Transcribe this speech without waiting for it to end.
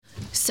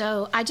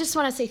So I just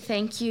want to say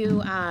thank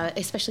you,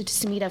 especially to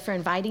Sumita for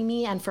inviting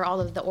me and for all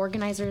of the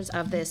organizers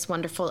of this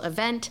wonderful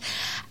event.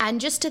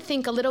 And just to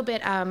think a little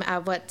bit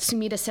of what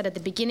Sumita said at the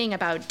beginning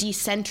about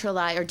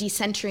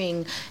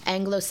decentering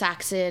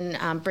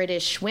Anglo-Saxon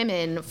British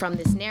women from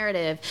this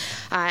narrative.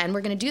 And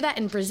we're going to do that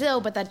in Brazil,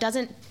 but that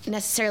doesn't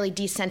necessarily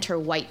decenter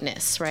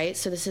whiteness, right?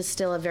 So this is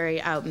still a very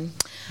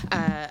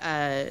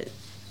a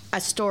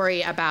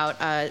story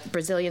about a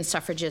Brazilian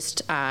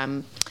suffragist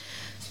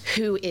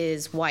who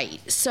is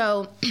white.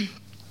 So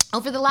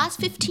over the last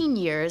 15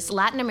 years,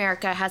 Latin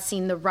America has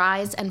seen the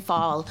rise and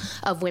fall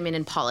of women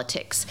in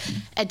politics.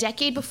 A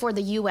decade before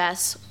the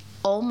U.S.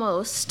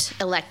 almost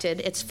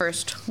elected its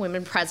first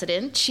women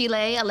president,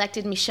 Chile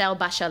elected Michelle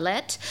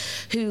Bachelet,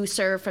 who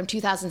served from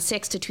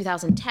 2006 to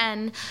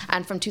 2010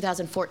 and from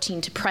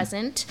 2014 to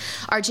present.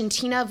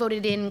 Argentina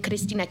voted in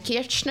Cristina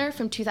Kirchner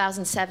from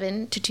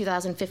 2007 to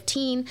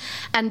 2015,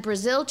 and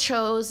Brazil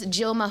chose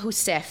Dilma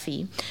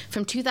Rousseff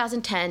from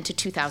 2010 to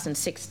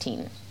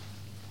 2016.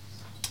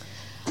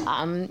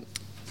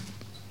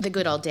 The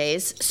good old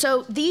days.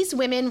 So these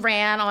women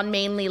ran on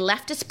mainly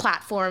leftist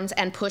platforms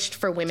and pushed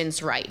for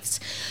women's rights.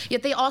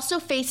 Yet they also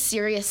faced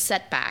serious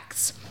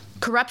setbacks.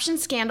 Corruption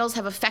scandals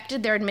have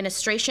affected their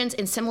administrations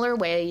in similar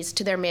ways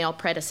to their male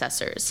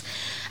predecessors.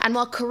 And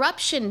while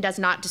corruption does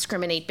not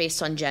discriminate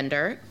based on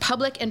gender,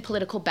 public and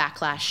political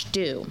backlash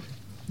do.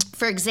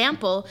 For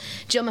example,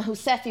 Dilma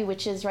Rousseff,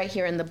 which is right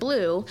here in the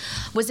blue,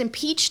 was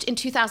impeached in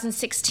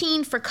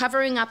 2016 for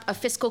covering up a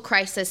fiscal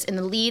crisis in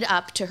the lead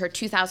up to her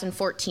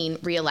 2014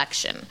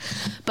 re-election.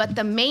 But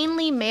the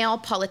mainly male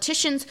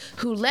politicians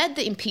who led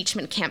the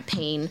impeachment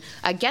campaign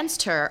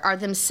against her are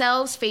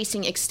themselves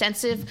facing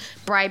extensive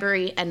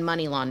bribery and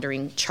money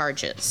laundering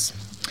charges.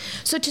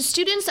 So to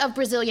students of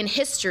Brazilian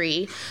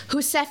history,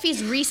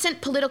 Rousseff's recent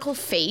political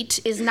fate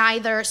is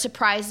neither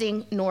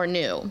surprising nor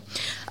new.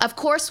 Of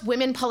course,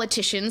 women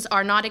politicians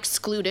are not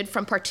excluded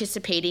from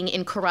participating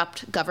in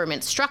corrupt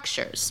government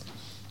structures.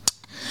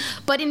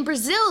 But in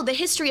Brazil, the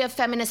history of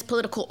feminist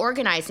political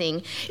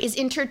organizing is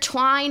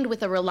intertwined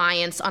with a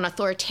reliance on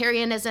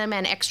authoritarianism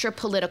and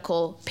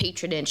extra-political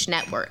patronage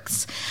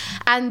networks.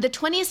 And the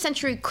 20th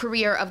century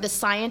career of the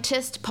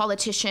scientist,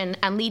 politician,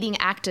 and leading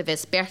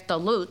activist Berta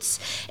Lutz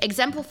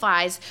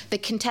exemplifies the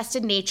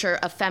contested nature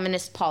of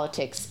feminist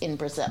politics in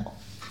Brazil.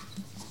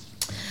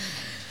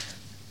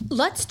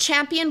 Lutz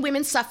championed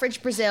women's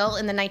suffrage Brazil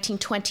in the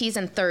 1920s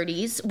and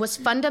 30s, was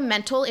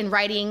fundamental in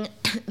writing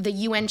the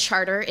UN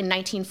Charter in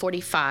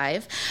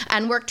 1945,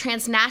 and worked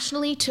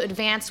transnationally to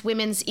advance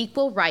women's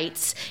equal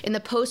rights in the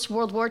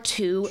post-World War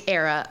II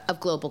era of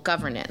global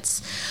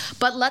governance.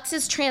 But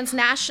Lutz's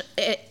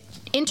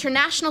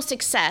international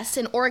success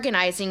in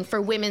organizing for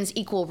women's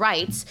equal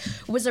rights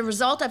was a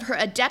result of her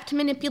adept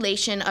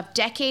manipulation of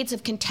decades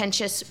of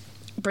contentious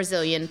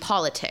Brazilian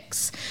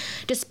politics.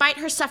 Despite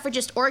her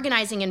suffragist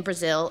organizing in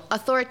Brazil,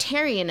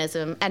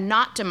 authoritarianism and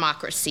not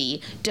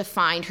democracy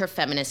defined her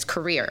feminist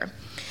career.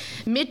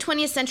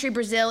 Mid-20th century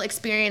Brazil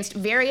experienced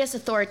various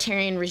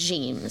authoritarian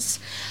regimes.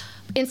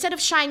 Instead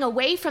of shying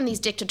away from these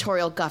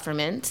dictatorial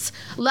governments,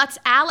 Lutz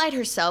allied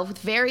herself with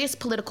various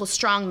political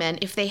strongmen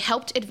if they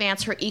helped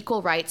advance her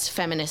equal rights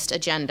feminist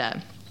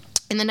agenda.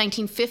 In the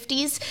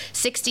 1950s,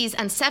 60s,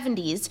 and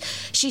 70s,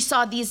 she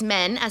saw these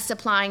men as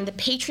supplying the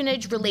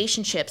patronage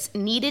relationships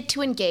needed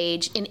to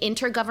engage in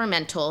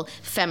intergovernmental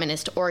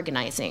feminist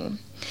organizing.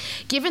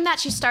 Given that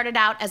she started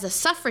out as a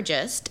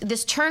suffragist,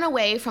 this turn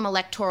away from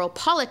electoral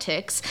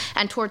politics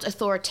and towards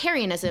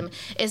authoritarianism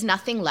is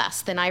nothing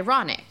less than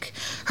ironic.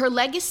 Her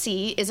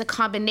legacy is a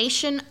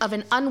combination of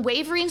an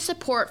unwavering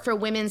support for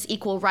women's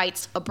equal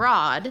rights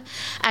abroad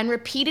and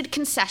repeated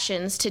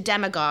concessions to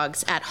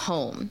demagogues at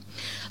home.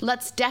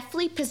 Lutz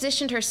deftly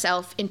positioned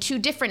herself in two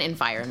different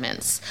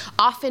environments,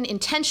 often in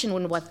tension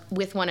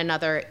with one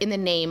another in the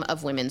name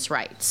of women's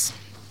rights.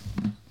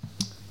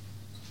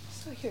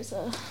 So here's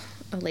a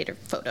later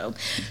photo.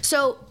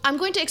 So I'm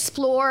going to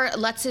explore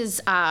Lutz's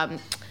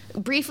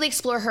briefly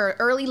explore her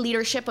early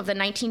leadership of the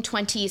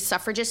 1920s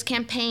suffragist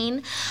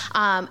campaign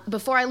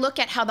before I look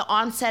at how the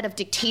onset of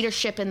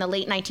dictatorship in the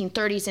late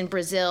 1930s in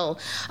Brazil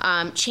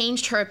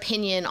changed her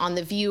opinion on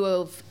the view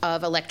of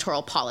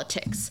electoral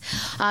politics.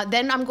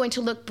 Then I'm going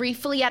to look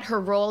briefly at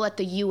her role at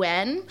the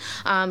UN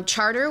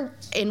Charter,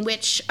 in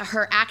which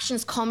her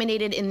actions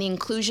culminated in the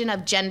inclusion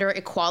of gender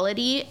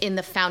equality in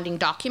the founding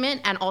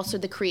document and also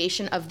the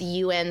creation of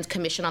the UN's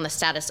Commission on the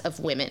Status of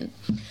Women.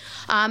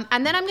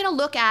 And then I'm going to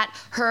look at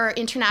her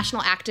international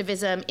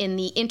activism in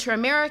the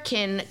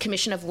Inter-American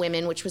Commission of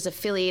Women, which was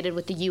affiliated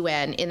with the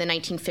UN in the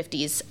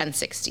 1950s and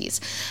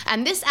 60s.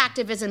 And this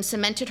activism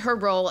cemented her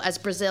role as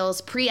Brazil's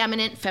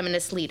preeminent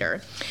feminist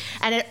leader.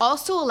 And it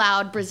also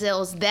allowed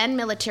Brazil's then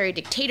military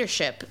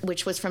dictatorship,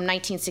 which was from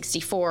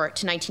 1964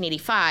 to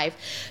 1985,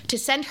 to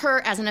send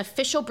her as an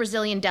official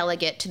Brazilian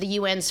delegate to the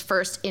UN's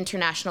first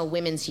International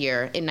Women's Year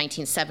in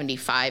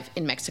 1975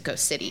 in Mexico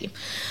City.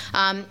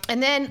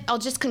 And then I'll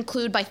just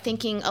conclude by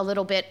thinking a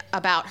little bit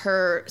about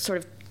her sort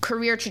of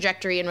career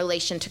trajectory in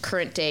relation to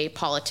current day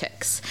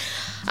politics.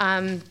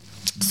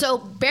 So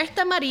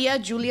Berta Maria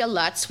Julia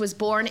Lutz was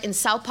born in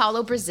Sao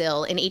Paulo,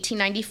 Brazil in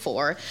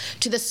 1894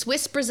 to the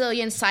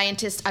Swiss-Brazilian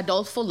scientist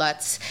Adolfo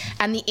Lutz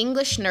and the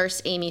English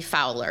nurse Amy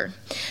Fowler.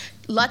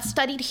 Lutz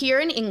studied here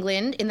in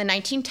England in the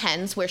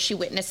 1910s, where she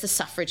witnessed the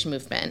suffrage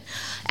movement.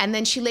 And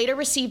then she later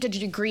received a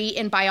degree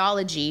in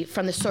biology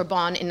from the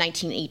Sorbonne in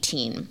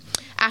 1918.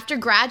 After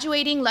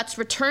graduating, Lutz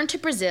returned to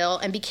Brazil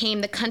and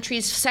became the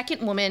country's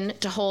second woman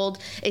to hold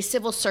a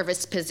civil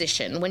service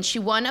position when she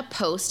won a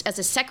post as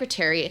a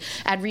secretary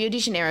at Rio de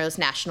Janeiro's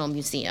National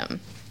Museum.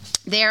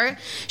 There,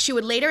 she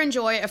would later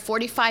enjoy a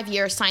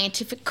 45-year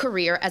scientific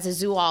career as a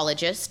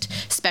zoologist,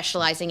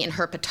 specializing in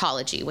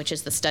herpetology, which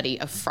is the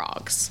study of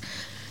frogs.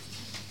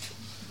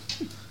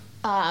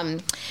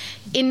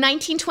 In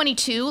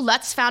 1922,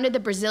 Lutz founded the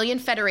Brazilian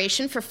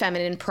Federation for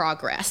Feminine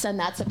Progress, and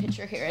that's a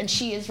picture here, and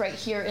she is right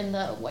here in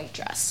the white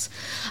dress.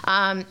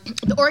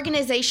 The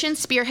organization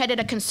spearheaded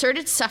a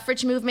concerted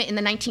suffrage movement in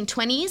the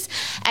 1920s,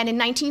 and in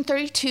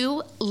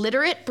 1932,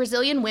 literate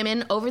Brazilian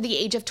women over the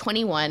age of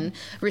 21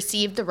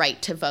 received the right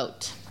to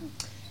vote.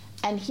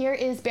 And here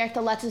is Berta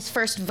Lutz's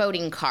first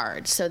voting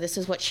card. So this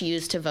is what she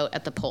used to vote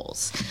at the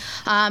polls.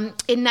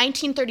 In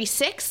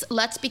 1936,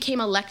 Lutz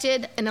became an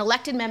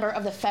elected member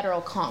of the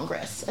Federal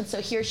Congress. And so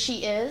here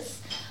she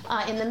is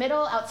in the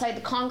middle outside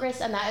the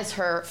Congress, and that is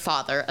her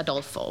father,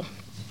 Adolfo.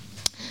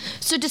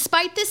 So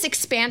despite this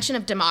expansion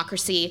of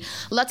democracy,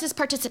 Lutz's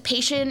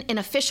participation in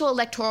official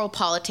electoral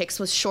politics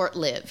was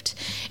short-lived.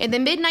 In the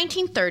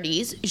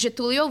mid-1930s,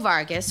 Getúlio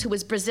Vargas, who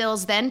was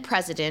Brazil's then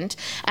president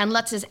and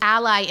Lutz's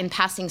ally in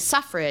passing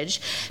suffrage,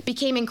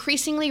 became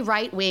increasingly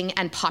right-wing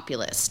and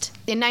populist.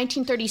 In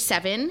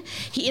 1937,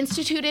 he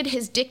instituted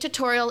his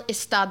dictatorial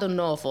Estado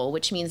Novo,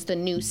 which means the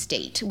new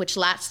state, which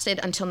lasted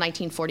until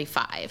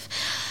 1945.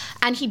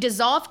 And he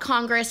dissolved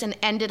Congress and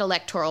ended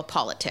electoral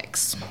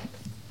politics.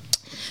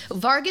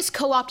 Vargas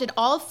co-opted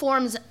all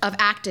forms of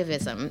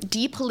activism,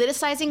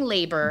 depoliticizing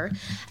labor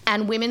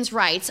and women's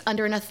rights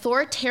under an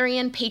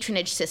authoritarian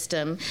patronage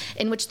system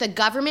in which the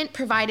government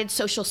provided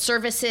social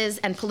services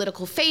and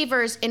political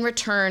favors in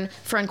return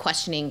for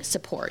unquestioning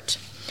support.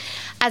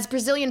 As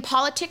Brazilian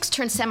politics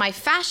turned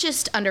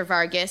semi-fascist under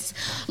Vargas,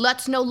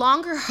 Lutz no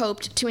longer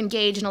hoped to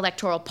engage in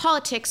electoral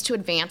politics to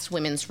advance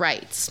women's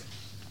rights.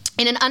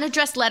 In an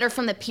unaddressed letter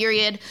from the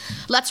period,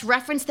 Lutz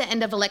referenced the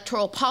end of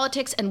electoral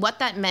politics and what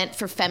that meant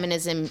for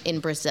feminism in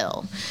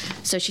Brazil.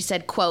 So she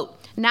said, quote,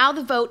 "Now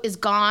the vote is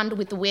gone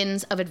with the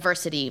winds of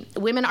adversity.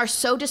 Women are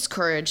so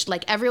discouraged,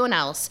 like everyone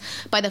else,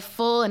 by the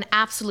full and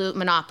absolute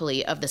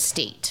monopoly of the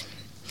state."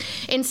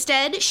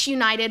 Instead, she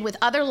united with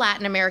other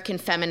Latin American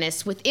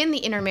feminists within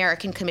the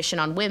Inter-American Commission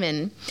on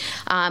Women,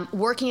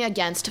 working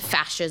against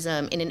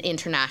fascism in an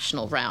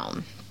international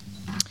realm.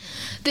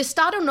 The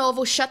Estado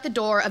Novo shut the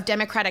door of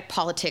democratic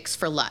politics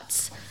for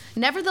Lutz.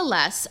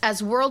 Nevertheless,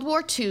 as World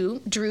War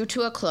II drew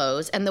to a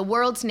close and the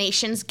world's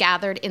nations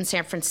gathered in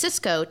San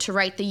Francisco to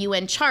write the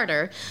UN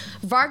Charter,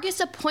 Vargas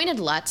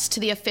appointed Lutz to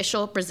the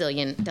official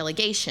Brazilian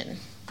delegation.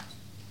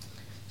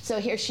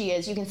 So here she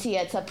is. You can see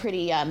it's a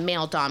pretty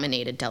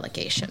male-dominated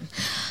delegation.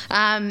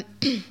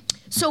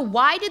 So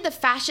why did the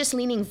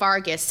fascist-leaning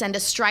Vargas send a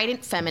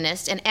strident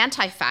feminist and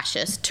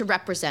anti-fascist to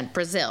represent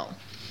Brazil?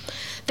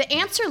 The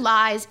answer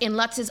lies in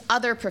Lutz's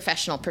other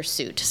professional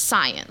pursuit,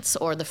 science,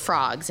 or the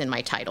frogs in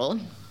my title,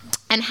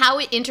 and how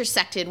it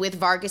intersected with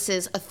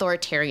Vargas's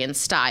authoritarian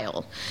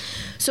style.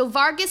 So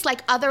Vargas,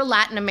 like other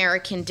Latin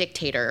American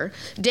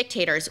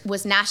dictators,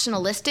 was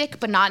nationalistic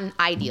but not an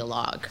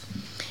ideologue.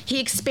 He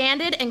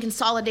expanded and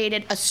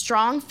consolidated a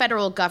strong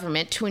federal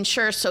government to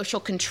ensure social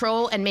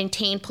control and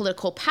maintain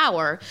political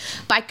power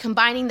by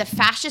combining the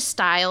fascist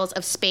styles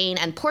of Spain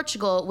and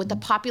Portugal with the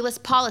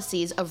populist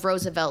policies of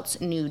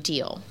Roosevelt's New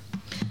Deal.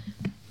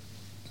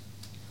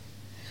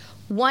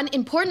 One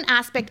important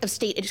aspect of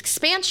state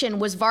expansion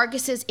was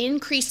Vargas's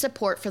increased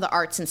support for the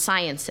arts and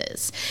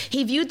sciences.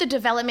 He viewed the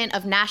development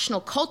of national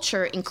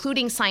culture,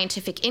 including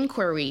scientific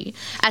inquiry,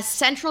 as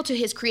central to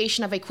his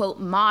creation of a,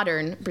 quote,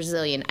 modern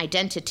Brazilian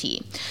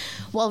identity.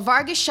 While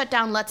Vargas shut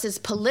down Lutz's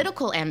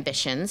political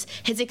ambitions,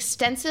 his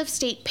extensive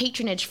state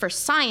patronage for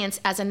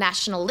science as a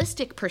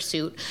nationalistic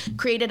pursuit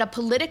created a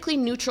politically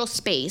neutral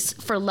space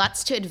for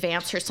Lutz to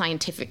advance her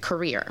scientific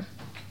career.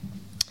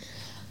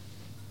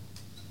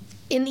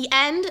 In the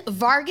end,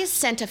 Vargas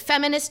sent a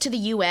feminist to the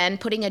UN,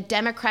 putting a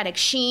democratic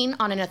sheen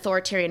on an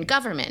authoritarian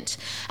government.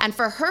 And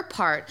for her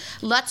part,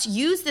 Lutz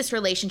used this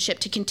relationship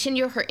to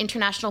continue her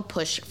international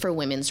push for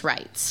women's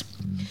rights.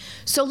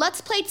 So Lutz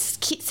played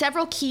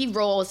several key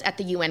roles at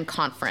the UN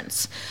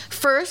conference.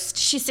 First,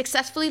 she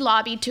successfully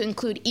lobbied to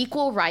include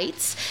equal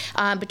rights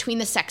between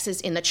the sexes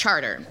in the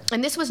charter.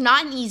 And this was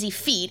not an easy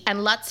feat,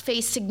 and Lutz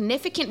faced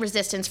significant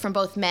resistance from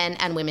both men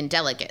and women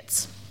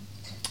delegates.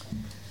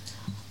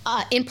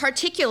 In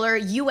particular,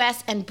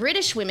 U.S. and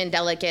British women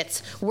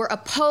delegates were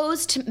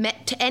opposed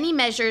to any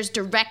measures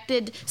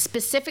directed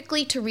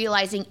specifically to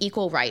realizing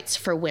equal rights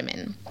for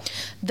women.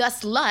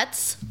 Thus,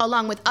 Lutz,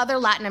 along with other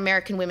Latin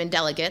American women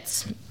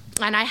delegates,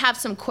 And I have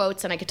some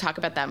quotes, and I could talk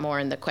about that more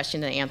in the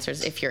question and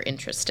answers if you're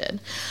interested.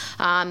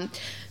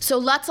 So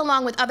Lutz,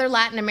 along with other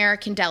Latin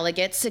American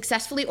delegates,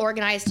 successfully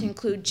organized to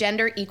include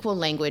gender-equal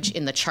language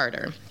in the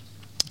charter.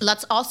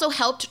 Lutz also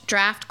helped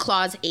draft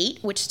Clause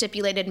 8, which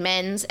stipulated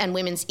men's and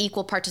women's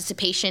equal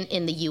participation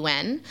in the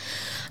UN.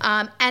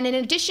 And in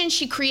addition,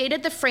 she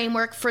created the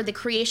framework for the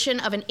creation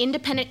of an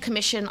independent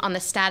commission on the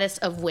status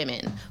of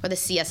women, or the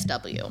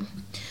CSW.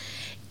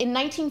 In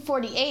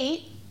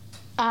 1948,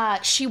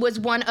 she was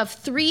one of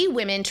 3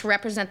 women to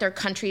represent their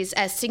countries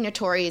as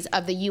signatories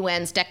of the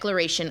UN's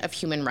Declaration of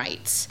Human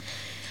Rights.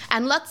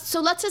 And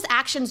Lutz's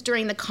actions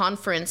during the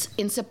conference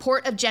in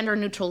support of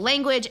gender-neutral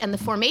language and the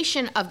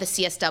formation of the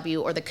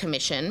CSW, or the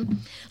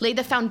Commission, laid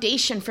the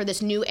foundation for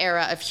this new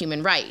era of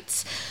human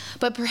rights.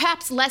 But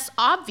perhaps less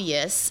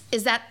obvious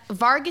is that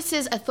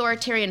Vargas's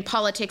authoritarian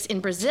politics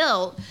in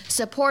Brazil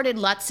supported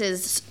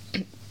Lutz's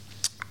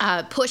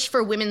push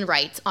for women's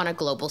rights on a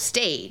global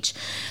stage.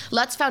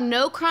 Lutz found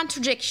no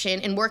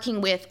contradiction in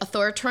working with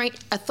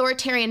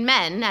authoritarian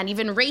men and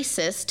even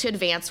racists to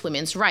advance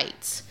women's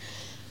rights.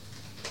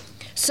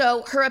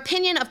 So her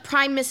opinion of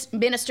Prime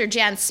Minister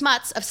Jan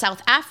Smuts of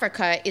South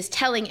Africa is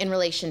telling in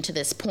relation to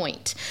this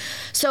point.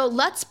 So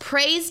Lutz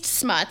praised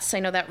Smuts, I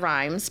know that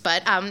rhymes,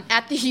 but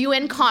at the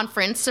UN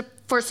conference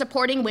for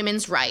supporting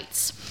women's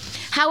rights.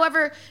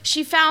 However,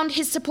 she found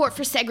his support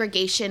for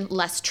segregation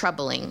less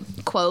troubling.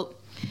 Quote,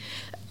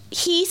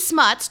 "He,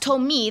 Smuts,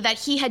 told me that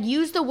he had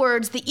used the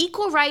words the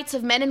equal rights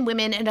of men and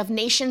women and of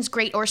nations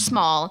great or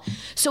small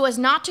so as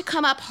not to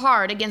come up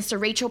hard against the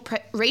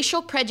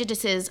racial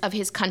prejudices of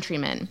his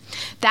countrymen.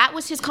 That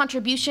was his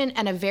contribution,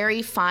 and a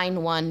very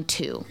fine one,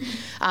 too."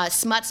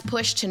 Smuts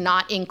pushed to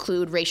not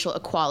include racial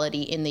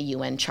equality in the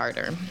UN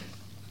Charter.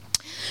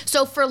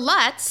 So for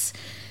Lutz,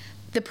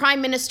 the Prime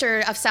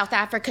Minister of South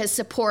Africa's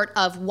support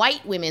of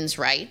white women's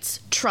rights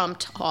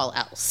trumped all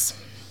else.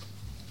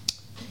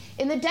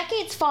 In the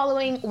decades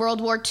following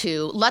World War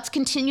II, Lutz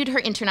continued her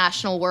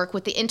international work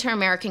with the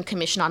Inter-American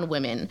Commission on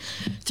Women,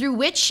 through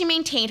which she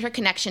maintained her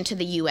connection to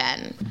the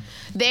UN.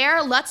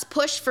 There, Lutz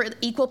pushed for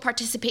equal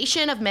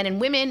participation of men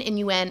and women in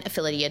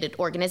UN-affiliated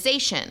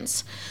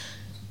organizations.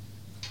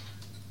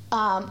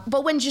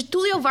 But when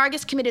Getulio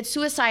Vargas committed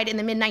suicide in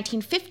the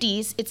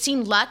mid-1950s, it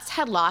seemed Lutz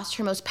had lost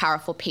her most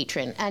powerful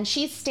patron. And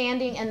she's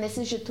standing, and this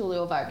is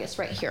Getulio Vargas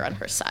right here on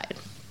her side.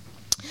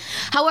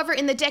 However,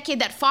 in the decade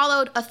that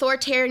followed,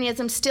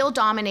 authoritarianism still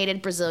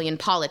dominated Brazilian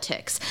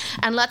politics,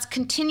 and Lutz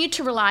continued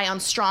to rely on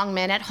strong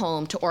men at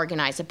home to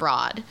organize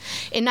abroad.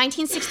 In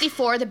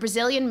 1964, the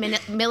Brazilian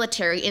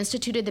military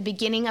instituted the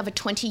beginning of a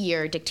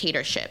 20-year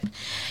dictatorship.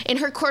 In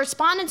her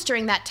correspondence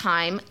during that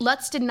time,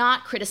 Lutz did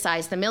not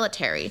criticize the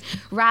military.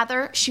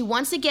 Rather, she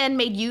once again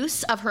made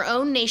use of her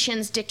own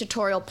nation's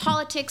dictatorial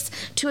politics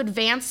to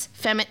advance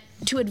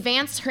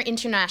her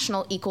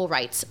international equal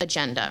rights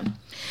agenda.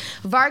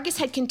 Vargas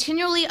had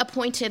continually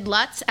appointed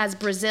Lutz as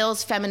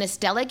Brazil's feminist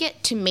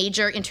delegate to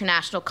major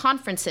international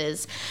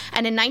conferences,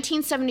 and in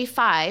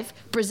 1975,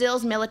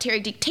 Brazil's military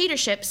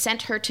dictatorship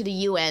sent her to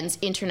the UN's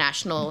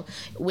International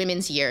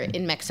Women's Year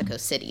in Mexico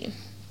City.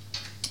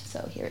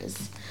 So here it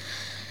is.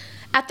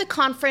 At the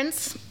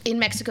conference in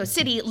Mexico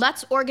City,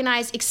 Lutz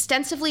organized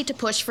extensively to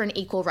push for an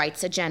equal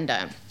rights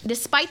agenda.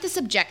 Despite this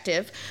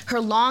objective, her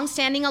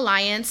long-standing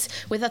alliance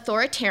with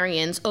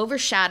authoritarians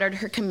overshadowed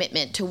her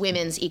commitment to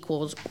women's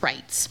equal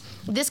rights.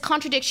 This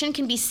contradiction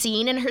can be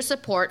seen in her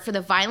support for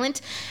the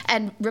violent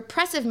and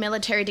repressive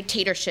military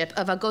dictatorship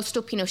of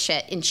Augusto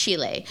Pinochet in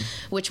Chile,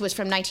 which was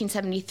from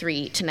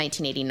 1973 to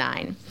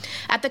 1989.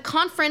 At the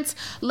conference,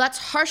 Lutz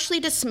harshly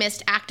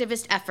dismissed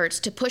activist efforts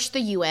to push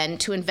the UN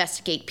to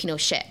investigate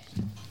Pinochet.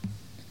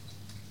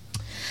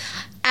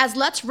 As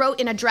Lutz wrote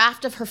in a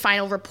draft of her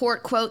final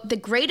report, quote, "The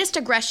greatest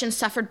aggression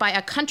suffered by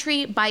a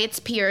country by its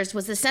peers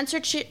was the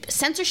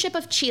censorship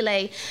of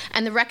Chile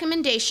and the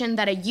recommendation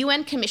that a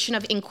UN Commission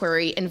of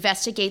Inquiry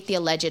investigate the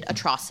alleged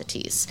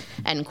atrocities,"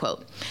 end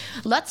quote.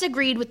 Lutz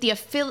agreed with the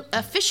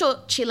official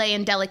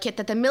Chilean delegate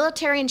that the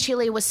military in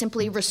Chile was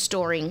simply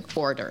restoring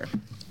order.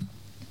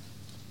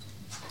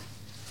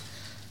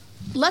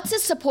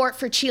 Lutz's support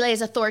for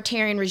Chile's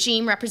authoritarian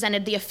regime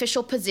represented the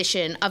official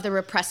position of the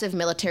repressive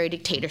military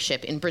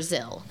dictatorship in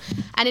Brazil.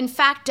 And in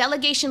fact,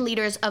 delegation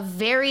leaders of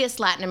various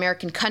Latin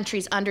American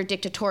countries under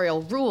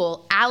dictatorial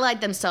rule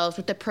allied themselves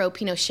with the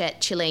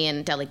pro-Pinochet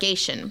Chilean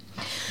delegation.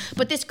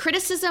 But this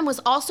criticism was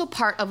also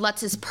part of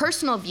Lutz's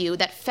personal view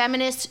that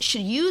feminists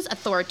should use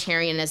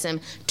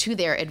authoritarianism to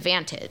their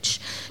advantage.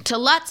 To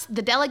Lutz,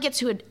 the delegates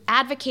who had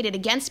advocated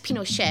against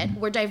Pinochet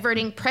were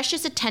diverting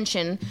precious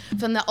attention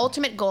from the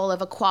ultimate goal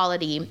of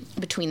equality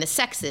between the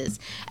sexes,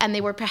 and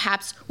they were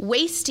perhaps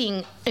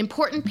wasting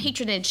important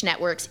patronage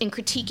networks in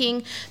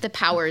critiquing the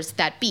powers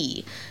that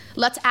be.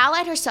 Lutz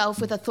allied herself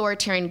with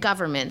authoritarian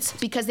governments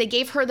because they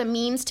gave her the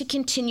means to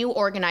continue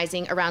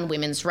organizing around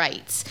women's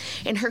rights.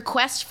 In her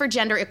quest for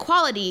gender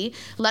equality,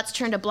 Lutz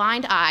turned a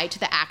blind eye to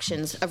the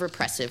actions of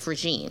repressive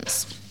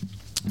regimes.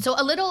 So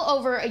a little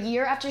over a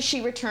year after she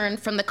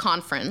returned from the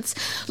conference,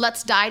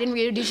 Lutz died in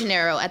Rio de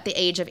Janeiro at the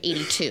age of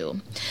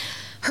 82.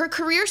 Her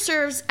career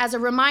serves as a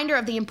reminder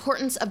of the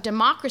importance of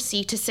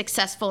democracy to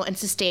successful and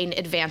sustained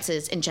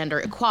advances in gender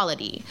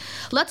equality.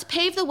 Lutz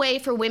paved the way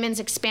for women's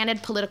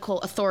expanded political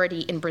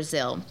authority in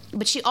Brazil,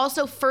 but she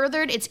also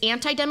furthered its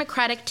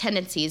anti-democratic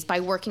tendencies by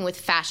working with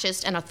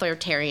fascist and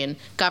authoritarian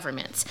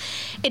governments.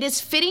 It is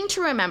fitting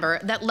to remember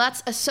that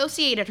Lutz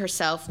associated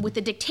herself with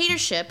the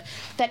dictatorship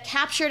that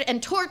captured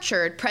and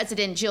tortured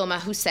President Dilma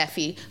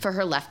Rousseff for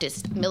her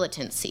leftist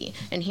militancy.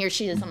 And here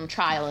she is on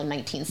trial in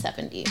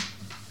 1970.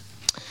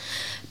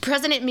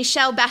 President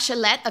Michelle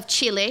Bachelet of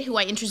Chile, who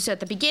I introduced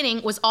at the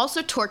beginning, was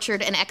also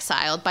tortured and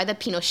exiled by the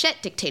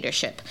Pinochet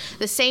dictatorship,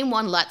 the same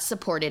one Lutz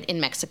supported in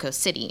Mexico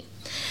City.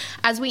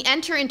 As we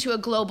enter into a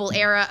global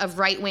era of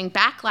right-wing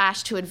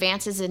backlash to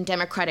advances in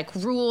democratic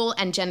rule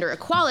and gender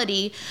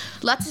equality,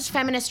 Lutz's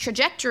feminist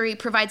trajectory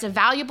provides a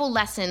valuable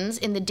lessons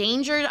in the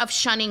danger of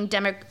shunning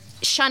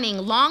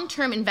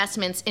long-term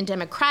investments in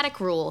democratic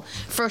rule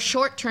for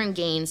short-term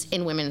gains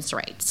in women's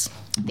rights.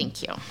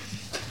 Thank you.